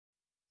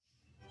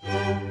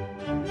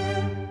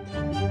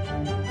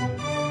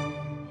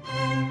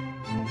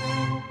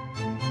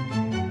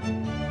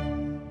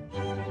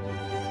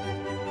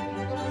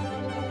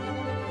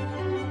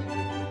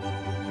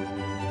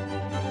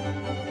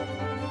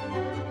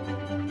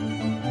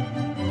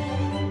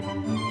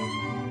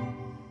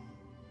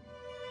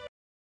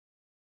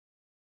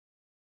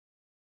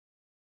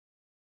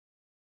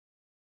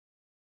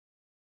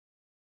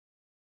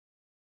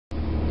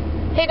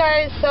Hey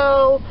guys,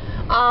 so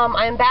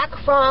I'm back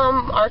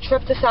from our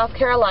trip to South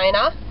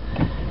Carolina,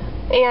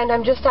 and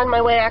I'm just on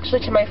my way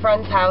actually to my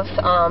friend's house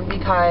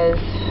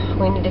because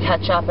we need to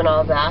catch up and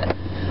all of that.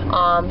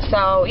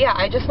 So yeah,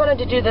 I just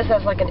wanted to do this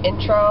as like an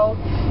intro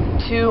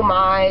to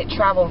my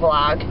travel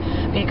vlog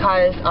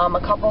because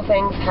a couple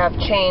things have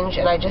changed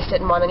and I just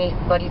didn't want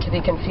anybody to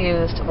be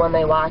confused when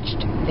they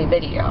watched the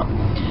video.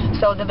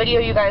 So the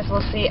video you guys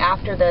will see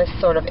after this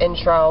sort of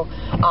intro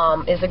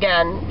is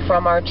again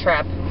from our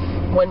trip,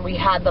 when we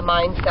had the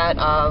mindset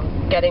of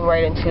getting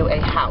right into a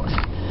house.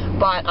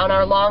 But on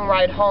our long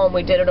ride home,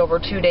 we did it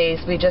over 2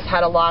 days. We just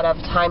had a lot of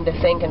time to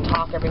think and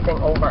talk everything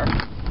over.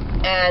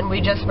 And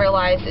we just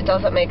realized it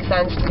doesn't make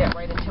sense to get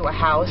right into a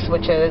house,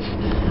 which is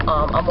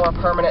a more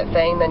permanent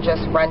thing than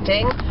just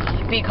renting.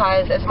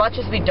 Because as much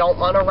as we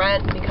don't want to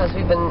rent, because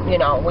we've been,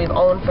 we've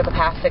owned for the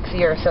past 6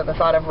 years, so the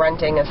thought of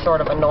renting is sort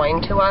of annoying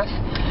to us.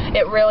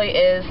 It really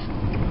is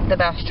the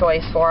best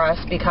choice for us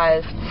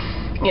because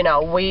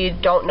we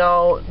don't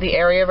know the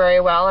area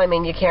very well. I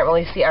mean, you can't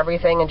really see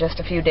everything in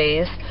just a few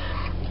days.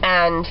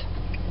 And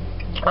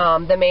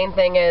the main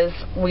thing is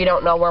we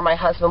don't know where my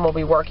husband will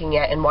be working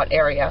yet, in what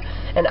area.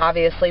 And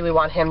obviously we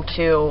want him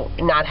to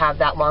not have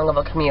that long of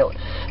a commute.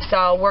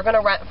 So we're going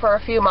to rent for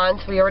a few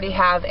months. We already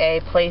have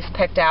a place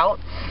picked out.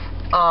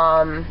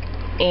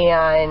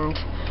 And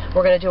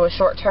we're going to do a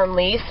short-term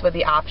lease with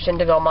the option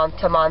to go month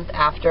to month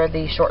after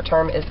the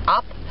short-term is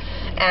up.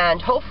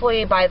 And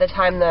hopefully by the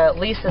time the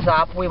lease is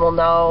up, we will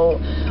know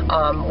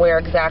where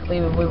exactly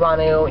we want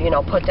to,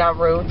 put down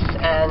roots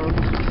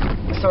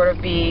and sort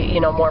of be,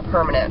 more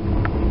permanent.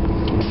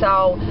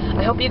 So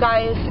I hope you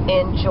guys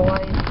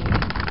enjoy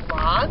the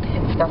vlog.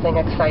 It's nothing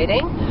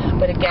exciting,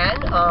 but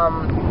again,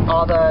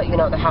 all the,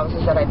 the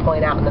houses that I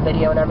point out in the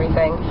video and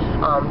everything,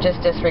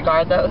 just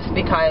disregard those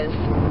because,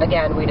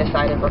 again, we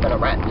decided we're going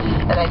to rent.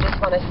 And I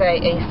just want to say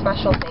a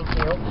special thank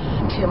you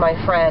to my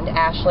friend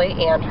Ashley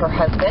and her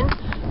husband,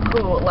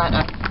 who let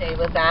us stay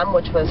with them,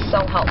 which was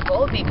so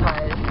helpful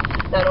because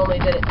not only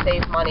did it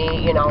save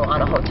money,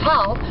 on a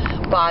hotel,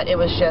 but it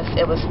was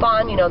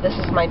fun. This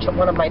is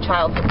one of my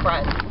childhood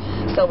friends,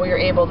 so we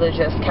were able to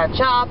just catch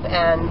up,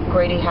 and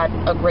Grady had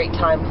a great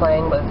time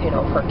playing with,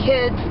 her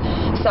kids.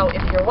 So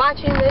if you're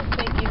watching this,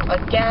 thank you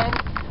again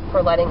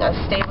for letting us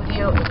stay with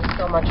you. It was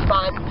so much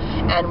fun,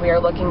 and we are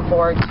looking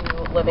forward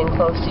to living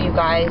close to you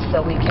guys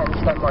so we can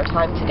spend more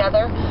time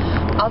together.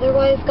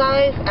 Otherwise,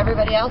 guys,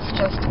 everybody else,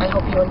 I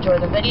hope you enjoy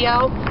the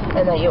video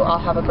and that you all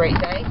have a great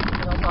day,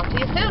 and I'll talk to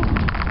you soon.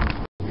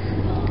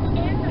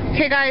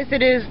 Okay guys,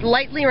 it is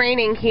lightly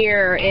raining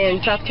here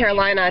in South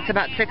Carolina. It's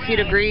about 60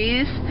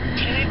 degrees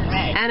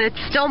and it's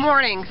still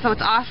morning, so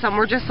it's awesome.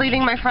 We're just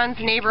leaving my friend's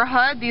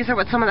neighborhood. These are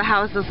what some of the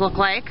houses look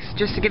like,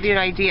 just to give you an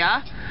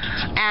idea.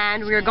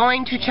 And we're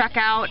going to check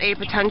out a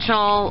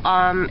potential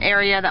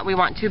area that we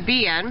want to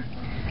be in,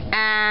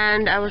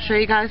 and I will show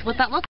you guys what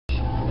that looks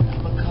like.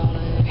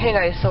 Hey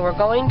guys, so we're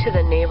going to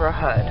the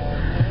neighborhood,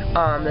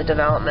 the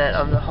development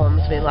of the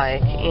homes we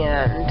like,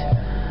 and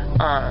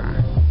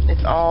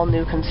it's all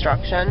new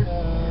construction,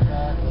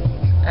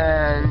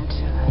 and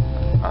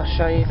I'll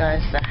show you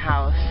guys the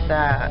house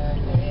that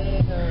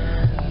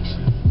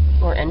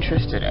we're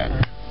interested in,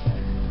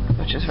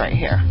 which is right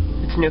here.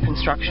 It's new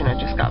construction, it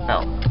just got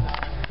built.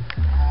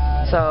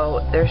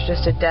 So there's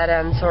just a dead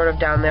end sort of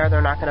down there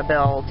they're not going to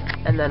build,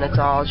 and then it's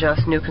all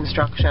just new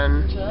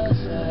construction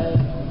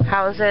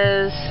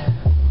houses.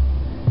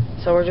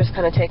 So we're just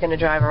kind of taking a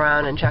drive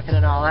around and checking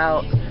it all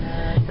out.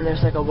 And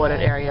there's like a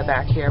wooded area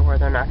back here where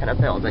they're not going to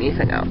build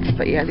anything else.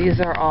 But yeah, these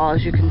are all,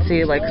 as you can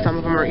see, like some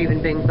of them are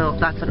even being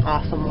built. That's an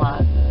awesome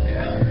lot.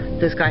 Yeah.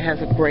 This guy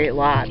has a great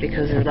lot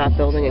because they're not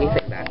building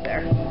anything back there.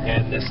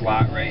 And this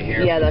lot right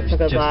here. Yeah, that's a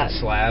good lot. Just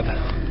a slab.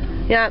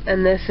 Yeah,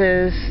 and this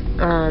is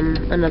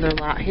another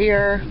lot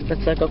here.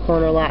 That's like a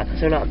corner lot because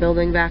they're not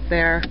building back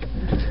there.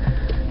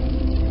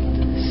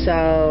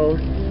 So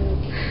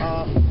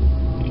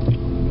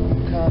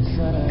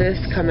this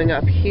coming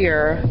up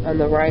here on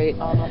the right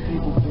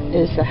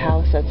is the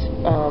house that's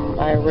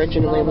I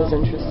originally was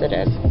interested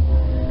in,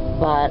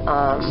 but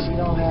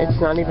it's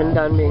not even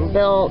done being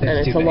built, and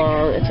it's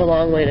a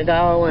long way to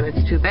go, and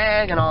it's too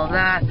big and all of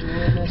that.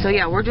 So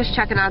yeah, we're just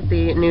checking out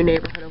the new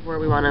neighborhood of where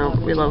we want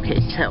to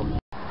relocate to.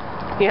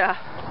 Yeah.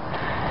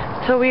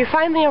 So we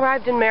finally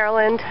arrived in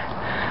Maryland,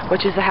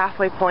 which is the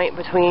halfway point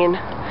between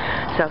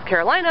South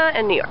Carolina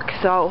and New York.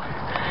 So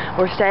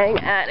we're staying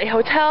at a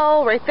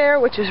hotel right there,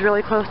 which is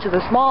really close to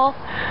this mall.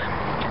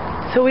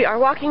 So we are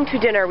walking to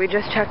dinner. We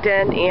just checked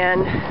in,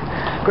 and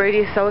Grady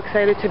is so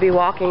excited to be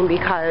walking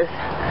because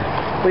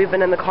we've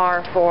been in the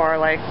car for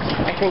like,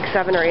 I think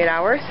 7 or 8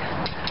 hours.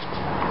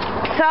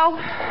 So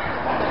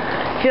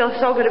it feels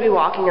so good to be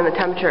walking, and the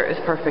temperature is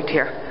perfect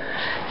here.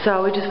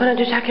 So we just wanted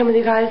to check in with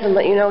you guys and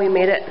let you know we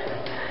made it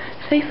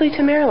safely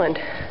to Maryland.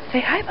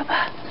 Say hi,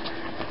 Papa.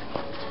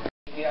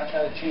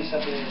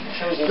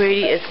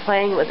 Grady is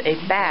playing with a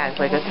bag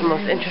like it's the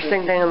most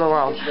interesting thing in the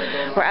world.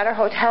 We're at our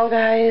hotel,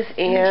 guys,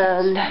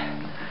 and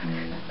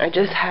I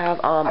just have,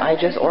 I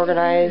just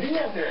organized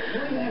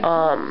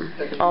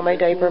all my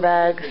diaper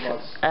bags,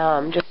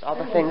 just all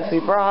the things we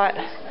brought,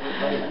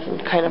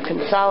 kind of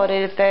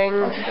consolidated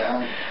things.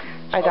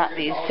 I got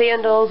these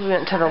sandals. We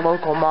went to the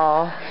local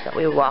mall that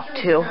we walked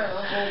to,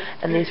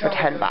 and these were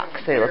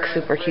 $10. They look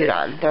super cute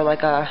on. They're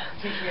like a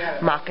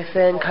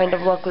moccasin kind of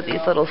look with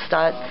these little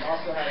studs,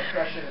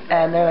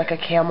 and they're like a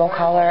camel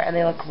color, and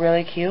they look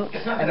really cute,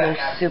 and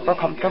they're super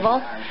comfortable,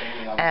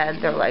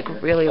 and they're like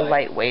really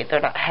lightweight.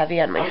 They're not heavy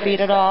on my feet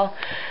at all.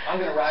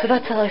 So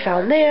that's all I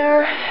found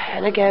there.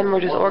 And again,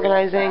 we're just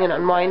organizing and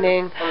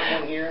unwinding.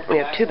 We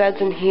have 2 beds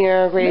in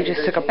here. Ray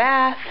just took a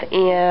bath,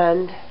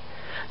 and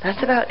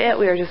that's about it.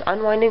 We are just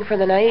unwinding for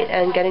the night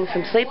and getting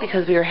some sleep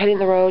because we are hitting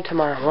the road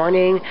tomorrow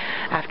morning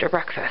after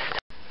breakfast.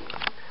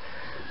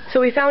 So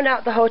we found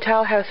out the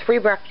hotel has free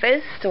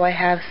breakfast, so I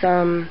have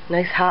some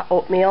nice hot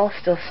oatmeal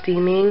still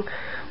steaming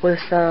with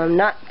some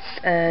nuts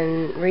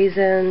and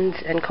raisins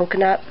and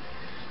coconut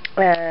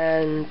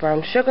and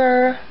brown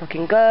sugar,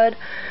 looking good.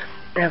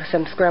 I have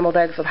some scrambled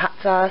eggs with hot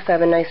sauce. I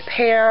have a nice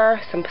pear,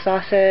 some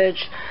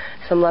sausage,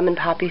 some lemon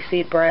poppy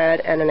seed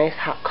bread, and a nice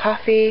hot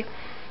coffee.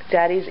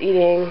 Daddy's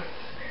eating,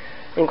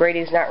 and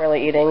Grady's not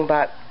really eating,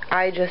 but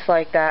I just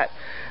like that.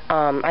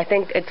 I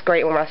think it's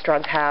great when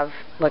restaurants have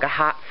like a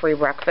hot free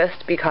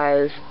breakfast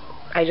because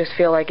I just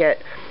feel like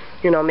it,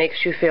 you know,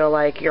 makes you feel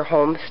like you're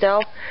home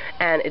still,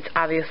 and it's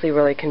obviously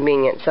really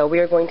convenient. So we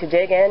are going to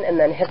dig in and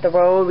then hit the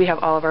road. We have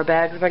all of our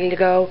bags ready to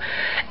go,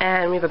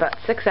 and we have about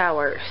 6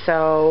 hours,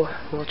 so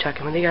we'll check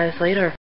in with you guys later.